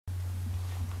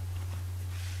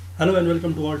Hello and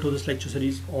welcome to all to this lecture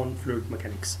series on fluid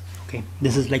mechanics. Okay,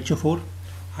 this is lecture 4,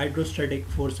 hydrostatic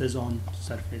forces on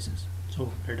surfaces.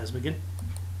 So let us begin.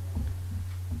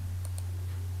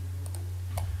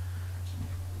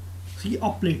 See a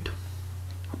plate,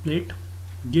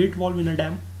 gate valve in a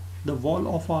dam. The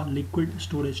wall of a liquid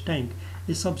storage tank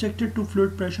is subjected to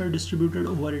fluid pressure distributed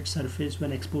over its surface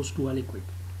when exposed to a liquid.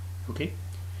 Okay,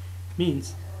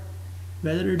 means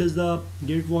whether it is the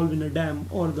gate valve in a dam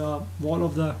or the wall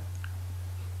of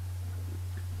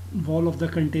the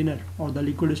container or the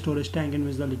liquid storage tank in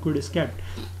which the liquid is kept,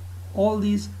 all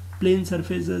these plane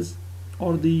surfaces,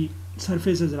 or the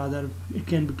surfaces rather, it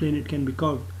can be plane, it can be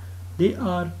curved, they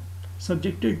are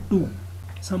subjected to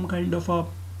some kind of a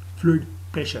fluid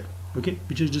pressure, okay,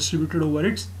 which is distributed over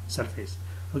its surface.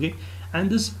 Okay, and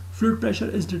this fluid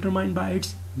pressure is determined by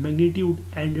its magnitude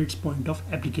and its point of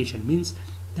application. Means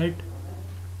that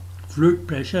fluid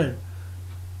pressure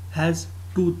has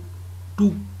two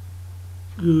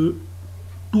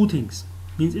things.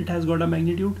 Means it has got a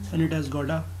magnitude and it has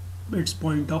got its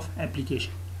point of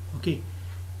application. Okay,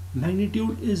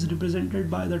 magnitude is represented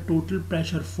by the total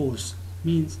pressure force.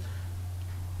 Means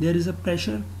there is a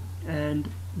pressure and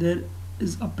there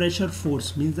is a pressure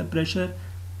force, means the pressure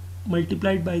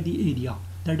multiplied by the area,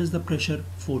 that is the pressure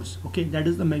force. Okay, that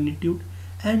is the magnitude,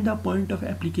 and the point of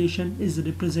application is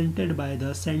represented by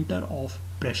the center of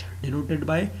pressure, denoted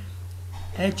by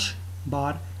H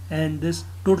bar, and this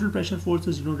total pressure force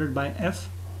is denoted by F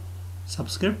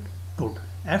subscript total,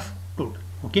 F total.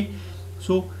 Okay,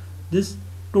 so this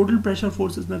total pressure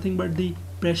force is nothing but the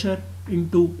pressure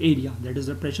into area, that is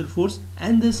the pressure force,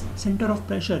 and this center of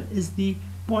pressure is the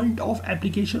point of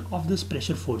application of this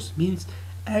pressure force. Means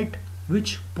at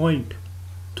which point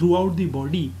throughout the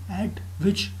body, at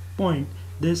which point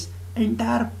this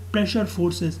entire pressure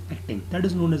force is acting, that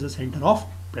is known as the center of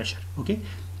pressure. Okay,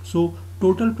 so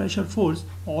total pressure force,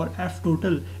 or F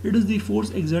total, it is the force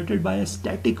exerted by a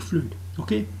static fluid.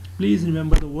 Okay, please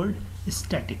remember the word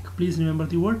static, please remember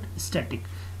the word static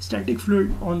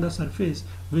fluid on the surface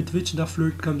with which the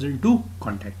fluid comes into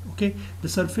contact. Okay, the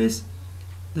surface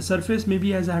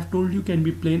maybe, as I have told you, can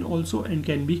be plane also and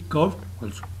can be curved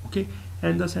also. Okay,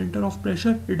 and the center of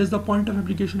pressure, it is the point of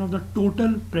application of the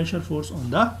total pressure force on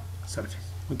the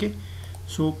surface. Okay,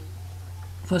 so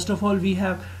first of all we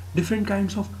have different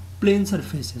kinds of plane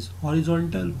surfaces: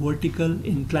 horizontal, vertical,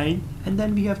 inclined, and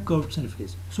then we have curved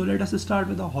surface. So let us start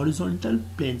with the horizontal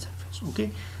plane surface.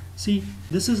 Okay, see,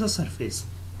 this is a surface,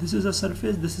 this is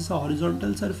a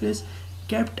horizontal surface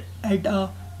kept at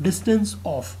a distance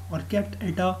of, or kept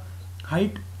at a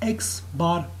height x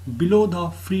bar below the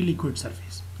free liquid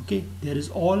surface. Okay, there is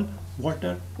all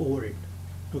water over it.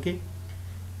 Okay,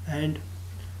 and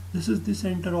this is the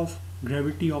center of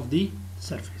gravity of the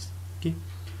surface. Okay,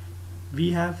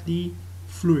 we have the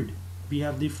fluid,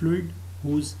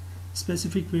 whose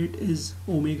specific weight is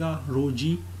omega rho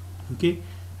g. Okay,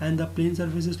 and the plane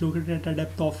surface is located at a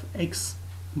depth of x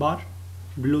bar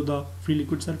below the free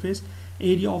liquid surface.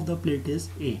 Area of the plate is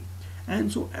A,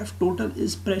 and so F total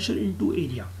is pressure into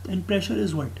area, and pressure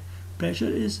is what? Pressure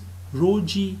is rho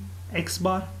g x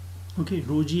bar. Okay,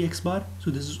 rho g x bar, so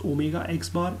this is omega x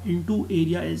bar into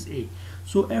area is A,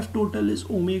 so F total is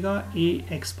omega A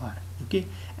x bar. Okay,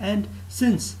 and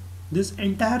since this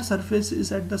entire surface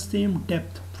is at the same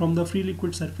depth from the free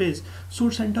liquid surface, so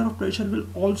center of pressure will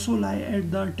also lie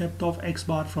at the depth of x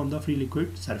bar from the free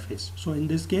liquid surface. So in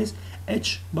this case,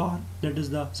 H bar, that is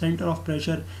the center of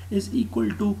pressure, is equal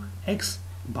to x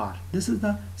bar. This is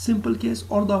the simple case,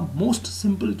 or the most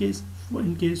simple case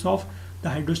in case of the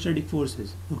hydrostatic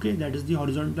forces. Okay, that is the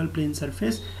horizontal plane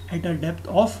surface at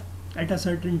a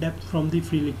certain depth from the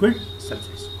free liquid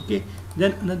surface. Okay,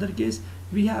 then another case,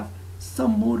 we have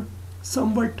somewhat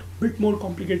bit more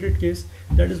complicated case,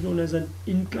 that is known as an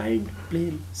inclined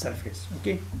plane surface.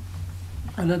 Okay,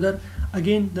 another,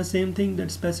 again the same thing,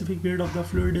 that specific weight of the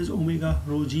fluid is omega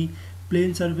rho g,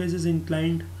 plane surface is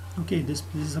inclined. Okay, this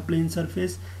is a plane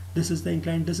surface, this is the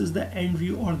inclined, this is the end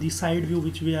view or the side view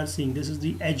which we are seeing, this is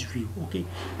the edge view. Okay,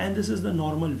 and this is the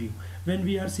normal view when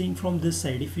we are seeing from this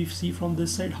side. If we see from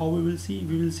this side, how we will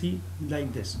see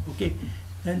like this. Okay,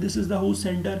 and this is the whole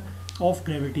center of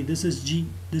gravity, this is G,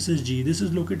 this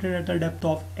is located at a depth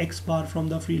of x bar from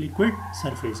the free liquid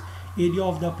surface. Area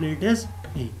of the plate is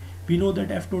A. We know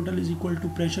that F total is equal to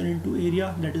pressure into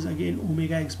area, that is again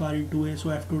omega x bar into A, so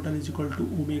F total is equal to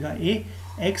omega A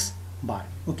x bar.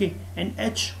 Okay, and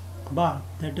H bar,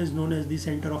 that is known as the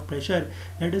center of pressure,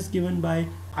 that is given by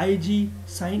Ig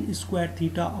sine square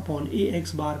theta upon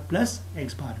Ax bar plus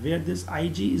x bar, where this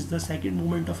Ig is the second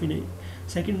moment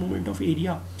of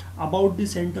area about the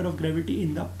center of gravity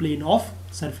in the plane of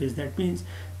surface. That means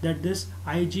that this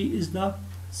Ig is the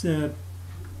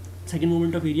second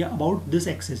moment of area about this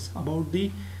axis, about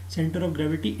the center of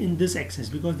gravity in this axis,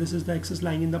 because this is the axis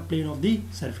lying in the plane of the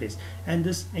surface, and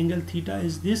this angle theta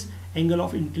is this angle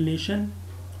of inclination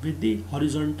with the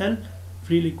horizontal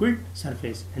free liquid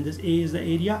surface, and this A is the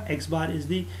area, x bar is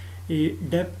the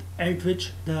depth at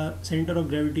which the center of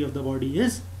gravity of the body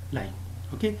is lying.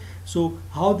 Okay, so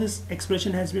how this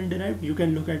expression has been derived, you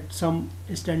can look at some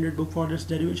standard book for this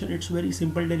derivation. It's very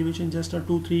simple derivation, just a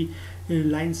 2-3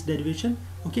 lines derivation.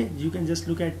 Okay, you can just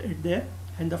look at it there,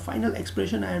 and the final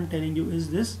expression I am telling you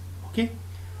is this. Okay,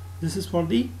 this is for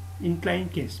the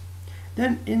inclined case.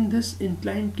 Then in this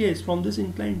inclined case, from this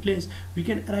inclined case, we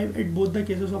can arrive at both the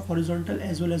cases of horizontal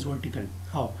as well as vertical.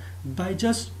 How? By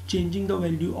just changing the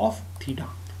value of theta.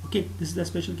 Okay, this is the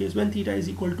special case when theta is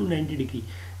equal to 90 degree.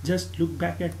 Just look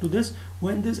back at to this.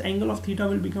 When this angle of theta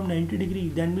will become 90 degree,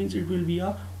 that means it will be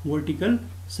a vertical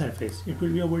surface. It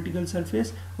will be a vertical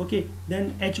surface. Okay,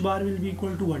 then h bar will be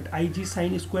equal to what? Ig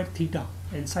sine square theta,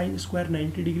 and sine square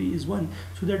 90 degree is 1,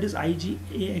 so that is Ig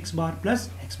Ax bar plus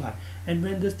x bar. And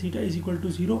when this theta is equal to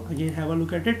 0, again have a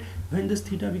look at it. When this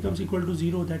theta becomes equal to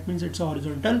 0, that means it's a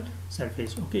horizontal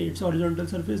surface. Okay, it's a horizontal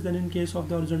surface. Then in case of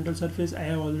the horizontal surface, I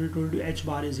have already told you h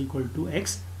bar is equal to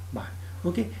x bar.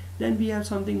 Okay, then we have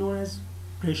something known as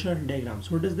pressure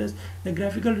diagrams. What is this? The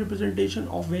graphical representation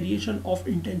of variation of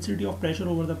intensity of pressure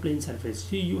over the plane surface.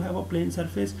 See, you have a plane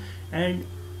surface and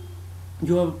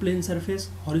you have a plane surface,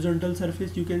 horizontal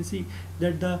surface. You can see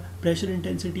that the pressure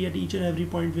intensity at each and every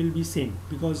point will be same,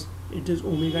 because it is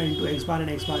omega into x bar, and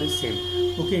x bar is same.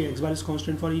 Okay, x bar is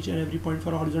constant for each and every point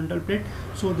for a horizontal plate.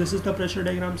 So this is the pressure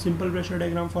diagram, simple pressure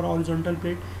diagram for a horizontal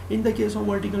plate. In the case of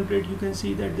vertical plate, you can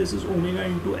see that this is omega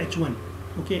into h1.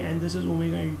 Okay, and this is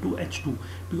omega into h2,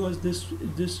 because this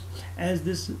as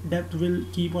this depth will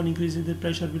keep on increasing, the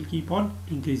pressure will keep on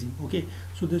increasing. Okay,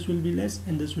 so this will be less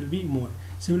and this will be more.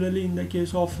 Similarly, in the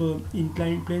case of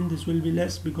inclined plane, this will be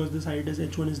less because this height is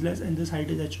h1 is less and this height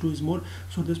is h2 is more,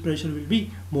 so this pressure will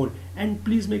be more. And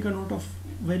please make a note of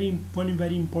one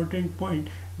very important point,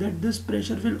 that this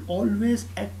pressure will always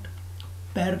act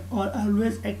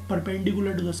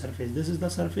perpendicular to the surface. This is the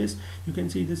surface, you can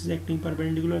see this is acting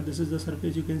perpendicular. This is the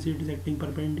surface, you can see it is acting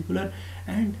perpendicular,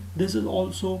 and this is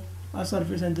also a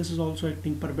surface, and this is also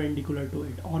acting perpendicular to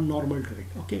it or normal to it.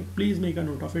 Okay, please make a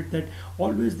note of it, that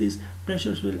always these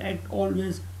pressures will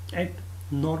always act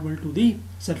normal to the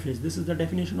surface. This is the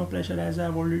definition of pressure, as I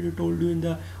have already told you in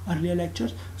the earlier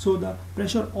lectures. So the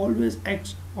pressure always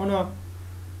acts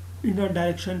in a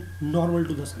direction normal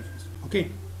to the surface. Okay,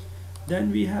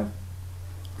 then we have,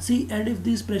 see, and if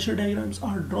these pressure diagrams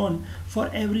are drawn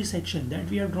for every section, that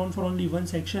we have drawn for only one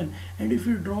section, and if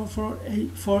we draw for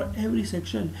every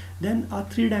section, then a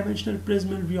three-dimensional prism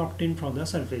will be obtained from the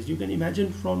surface. You can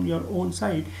imagine from your own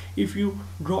side, if you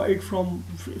draw it for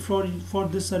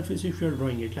this surface, if you are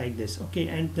drawing it like this. Okay,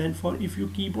 and then if you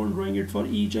keep on drawing it for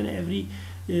each and every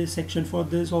section, for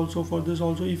this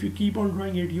also, if you keep on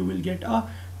drawing it, you will get a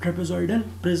trapezoidal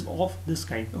prism of this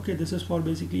kind. Okay, this is for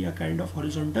basically a kind of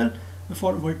horizontal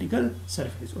for vertical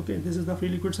surface. Okay, this is the free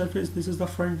liquid surface, this is the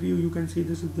front view, you can see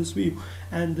this is this view,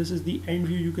 and this is the end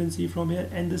view, you can see from here,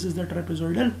 and this is the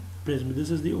trapezoidal prism. This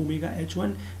is the omega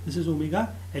h1, this is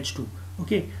omega h2.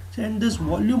 Okay, so, and this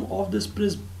volume of this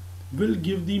prism will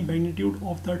give the magnitude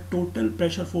of the total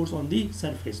pressure force on the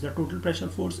surface. The total pressure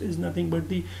force is nothing but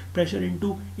the pressure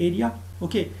into area.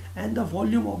 Okay, and the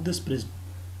volume of this prism,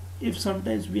 if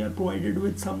sometimes we are provided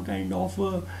with some kind of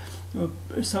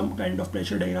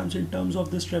pressure diagrams in terms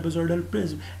of this trapezoidal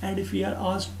prism, and if we are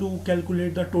asked to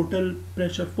calculate the total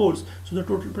pressure force, so the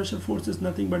total pressure force is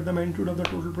nothing but the magnitude of the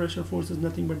total pressure force is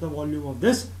nothing but the volume of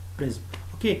this prism.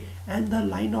 Okay, and the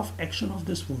line of action of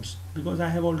this force, because I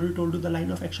have already told you the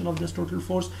line of action of this total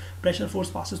force, pressure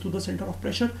force passes through the center of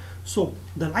pressure. So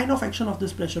the line of action of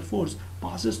this pressure force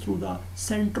passes through the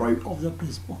centroid of the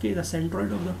prism. Okay, the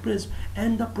centroid of the prism,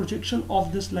 and the projection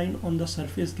of this line on the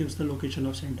surface gives the location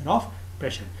of center of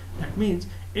pressure. That means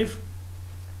if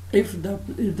the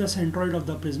centroid of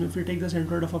the prism, if we take the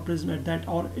centroid of a prism at that,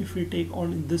 or if we take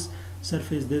on this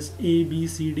surface, this A, B,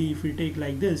 C, D, if we take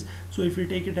like this, so if we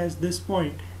take it as this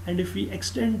point, and if we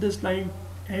extend this line,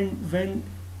 and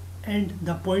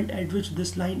the point at which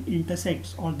this line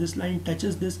intersects, or this line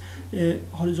touches this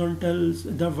horizontal,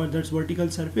 that's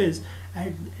vertical surface,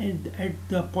 at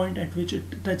the point at which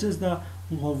it touches the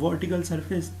vertical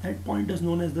surface, that point is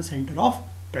known as the center of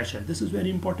pressure. This is very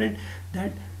important,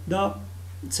 that the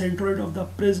centroid of the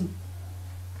prism,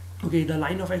 okay, the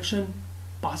line of action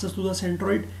passes through the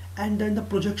centroid, and then the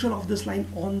projection of this line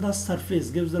on the surface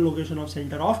gives the location of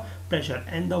center of pressure,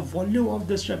 and the volume of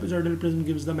this trapezoidal prism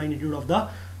gives the magnitude of the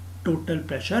total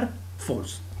pressure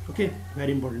force. Okay,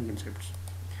 very important concepts.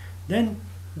 Then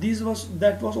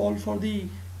that was all for the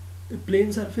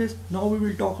plane surface. Now we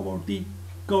will talk about the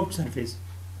curved surface.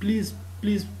 Please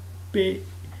pay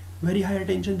very high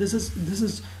attention. This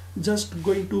is just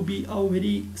going to be a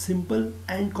very simple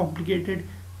and complicated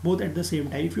both at the same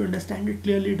time. If you understand it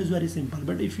clearly, it is very simple,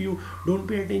 but if you don't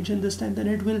pay attention this time, then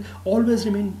it will always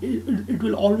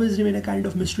remain a kind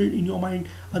of mystery in your mind.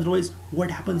 Otherwise, what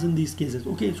happens in these cases?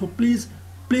 Okay, so please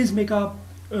pay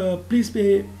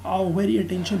very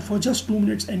attention for just 2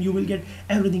 minutes, and you will get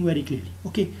everything very clearly.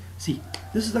 Okay, see,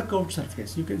 this is the curved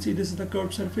surface. You can see this is the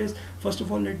curved surface. First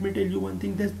of all, let me tell you one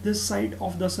thing, that this side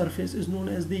of the surface is known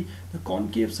as the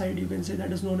concave side, you can say,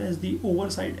 that is known as the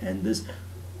overside, and this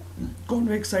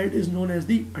convex side is known as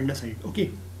the underside. Okay,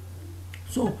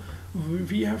 so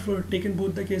we have taken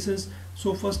both the cases.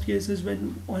 So first case is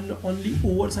when only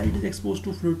overside is exposed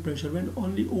to fluid pressure. When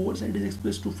only overside is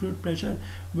exposed to fluid pressure,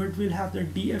 what will have the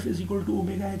dF is equal to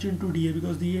omega h into dA,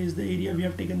 because dA is the area, we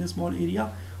have taken the small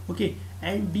area. Okay,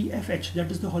 and dFh,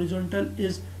 that is the horizontal,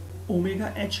 is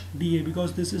omega h dA,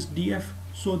 because this is dF,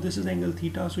 so this is angle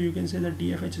theta, so you can say that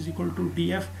dFh is equal to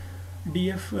dF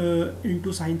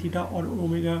into sine theta, or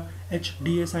omega h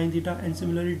dA sine theta, and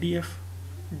similarly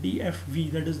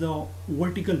dFv, that is the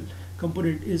vertical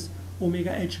component, is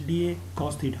omega h dA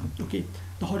cos theta. Okay,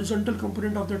 the horizontal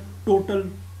component of the total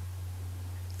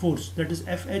force, that is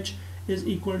Fh, is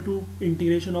equal to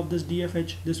integration of this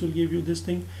dFh. This will give you this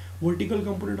thing. Vertical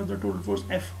component of the total force,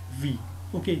 Fv.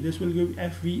 Okay, this will give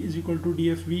Fv is equal to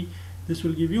dFv. This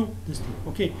will give you this thing.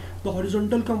 Okay, the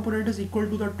horizontal component is equal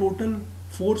to the total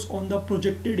force on the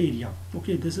projected area.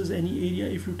 Okay, this is any area.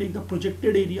 If you take the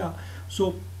projected area,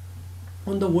 so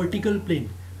on the vertical plane,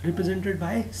 represented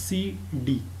by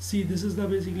CD. See, this is the,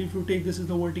 basically if you take, this is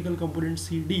the vertical component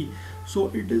CD, so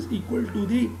it is equal to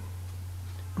the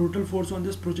total force on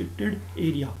this projected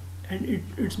area, and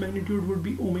its magnitude would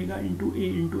be omega into A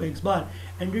into x bar,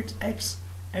 and it's x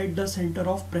at the center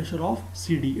of pressure of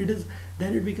CD.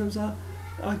 Then it becomes a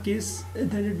case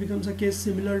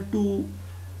similar to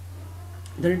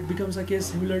that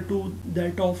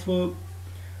of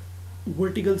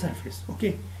vertical surface.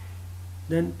 Okay,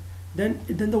 then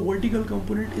the vertical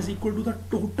component is equal to the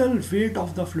total weight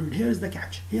of the fluid. Here is the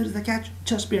catch,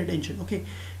 just pay attention. Okay,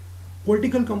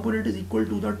 vertical component is equal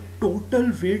to the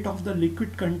total weight of the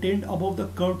liquid contained above the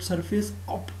curved surface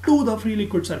up to the free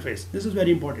liquid surface. This is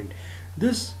very important.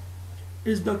 This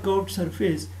is the curved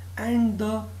surface, and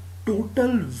the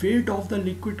total weight of the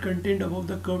liquid contained above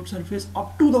the curved surface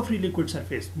up to the free liquid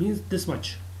surface means this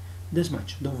much.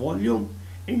 The volume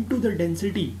into the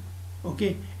density,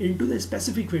 okay, into the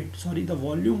specific weight, the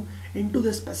volume into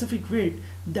the specific weight,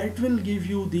 that will give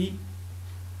you the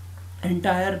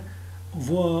entire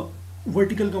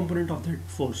vertical component of that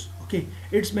force. Okay,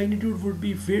 its magnitude would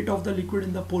be weight of the liquid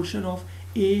in the portion of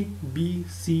A, B,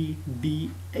 C,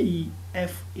 D, E,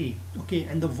 F, A. Okay,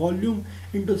 and the volume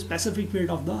into specific weight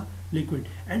of the liquid,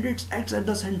 and it acts at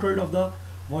the centroid of the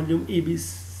volume A, B,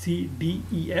 C, D,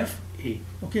 E, F, A.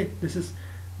 Okay, this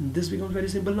becomes very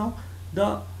simple now.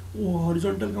 The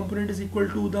horizontal component is equal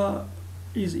to the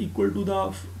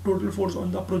total force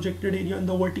on the projected area in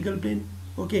the vertical plane.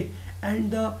 Okay,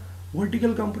 and the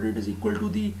vertical component is equal to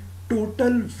the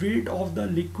total weight of the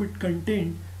liquid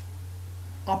contained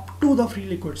up to the free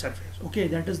liquid surface. Okay,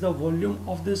 that is the volume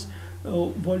of this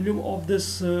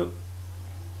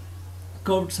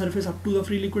curved surface up to the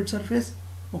free liquid surface.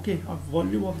 Okay, a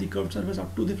volume of the curved surface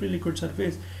up to the free liquid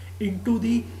surface into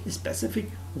the specific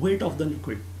weight of the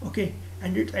liquid. Okay,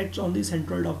 and it acts on the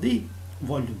centroid of the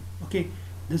volume. Okay,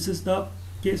 this is the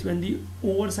case when the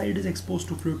overside is exposed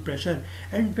to fluid pressure,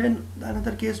 and when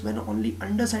another case when only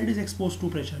underside is exposed to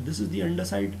pressure. This is the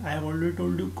underside. I have already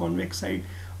told you, convex side.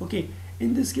 Okay,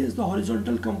 in this case the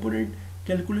horizontal component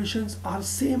calculations are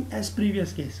same as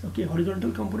previous case. Okay,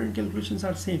 horizontal component calculations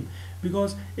are same,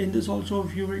 because in this also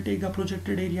if you will take the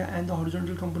projected area and the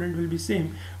horizontal component will be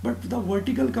same, but the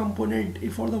vertical component,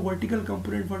 for the vertical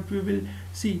component, what we will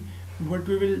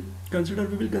consider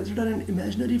an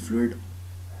imaginary fluid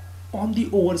on the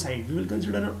overside. We will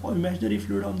consider an imaginary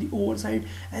fluid on the overside,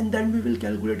 and then we will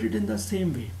calculate it in the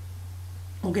same way.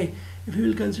 Okay, if we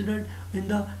will consider in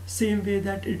the same way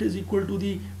that it is equal to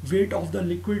the weight of the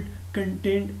liquid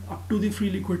contained up to the free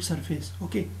liquid surface.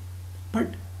 Okay,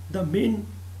 but the main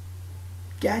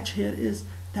catch here is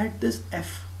that this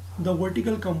F, the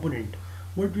vertical component,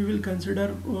 what we will consider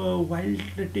while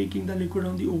taking the liquid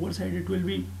on the overside, it will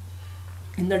be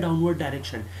in the downward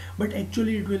direction, but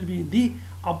actually it will be in the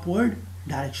upward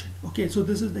direction. Okay, so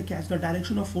this is the catch. The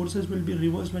direction of forces will be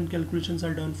reversed when calculations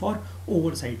are done for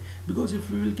overside, because if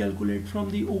we will calculate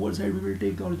from the overside, we will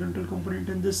take the horizontal component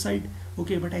in this side.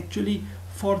 Okay, but actually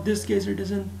for this case it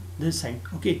is in this side.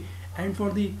 Okay, and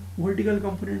for the vertical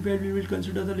component where we will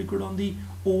consider the liquid on the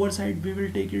overside, we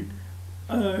will take it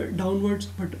downwards,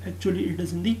 but actually it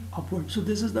is in the upward. So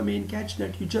this is the main catch,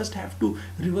 that you just have to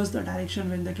reverse the direction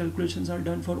when the calculations are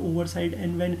done for overside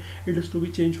and when it is to be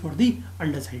changed for the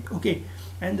underside. Okay,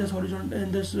 and this horizontal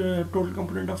and this total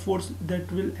component of force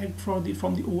that will act for the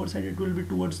from the overside, it will be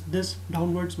towards this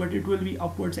downwards, but it will be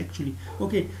upwards actually.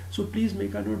 Okay, so please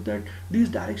make a note that these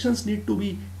directions need to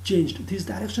be changed. These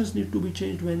directions need to be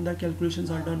changed when the calculations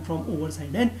are done from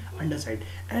overside and underside.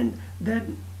 And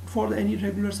then for any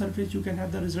regular surface, you can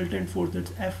have the resultant force,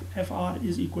 that's Fr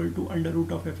is equal to under root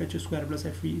of Fh square plus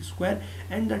Fe square,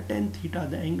 and the tan theta,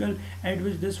 the angle at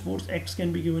which this force acts,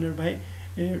 can be given by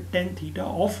tan theta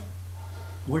of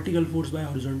vertical force by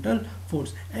horizontal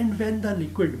force. And when the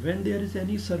liquid, when there is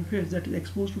any surface that is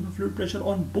exposed to the fluid pressure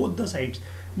on both the sides,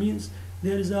 means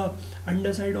there is a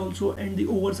underside also and the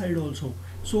overside also,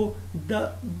 so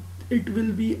it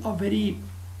will be a very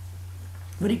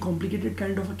complicated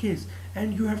kind of a case,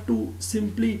 and you have to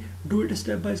simply do it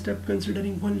step by step,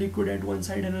 considering one liquid at one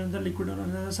side and another liquid on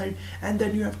another side, and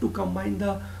then you have to combine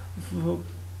the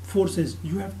forces.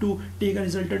 You have to take a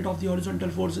resultant of the horizontal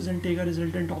forces and take a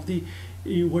resultant of the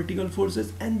vertical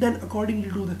forces, and then accordingly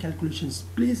do the calculations.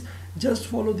 Please just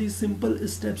follow these simple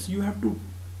steps. You have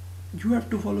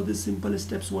to follow these simple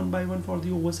steps one by one for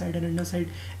the overside and underside,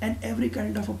 and every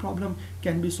kind of a problem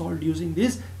can be solved using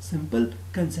these simple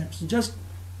concepts. Just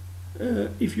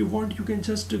if you want, you can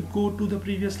just go to the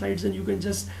previous slides and you can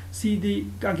just see the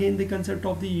concept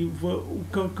of the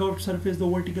curved surface, the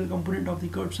vertical component of the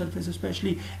curved surface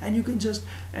especially, and you can just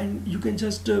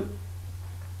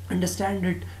understand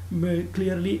it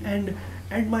clearly. And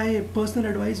my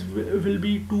personal advice will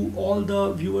be to all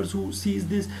the viewers who sees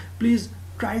this, please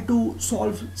try to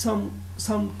solve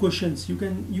some questions. You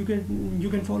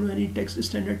can follow any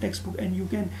standard textbook, and you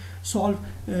can solve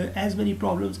as many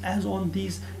problems as on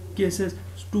these cases,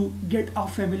 to get a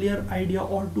familiar idea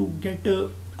or to get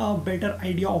a better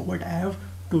idea of what I have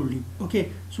told you. Okay,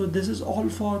 so this is all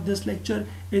for this lecture.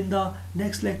 In the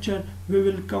next lecture, we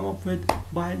will come up with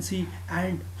buoyancy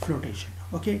and flotation.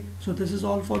 Okay, so this is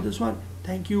all for this one.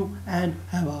 Thank you and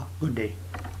have a good day.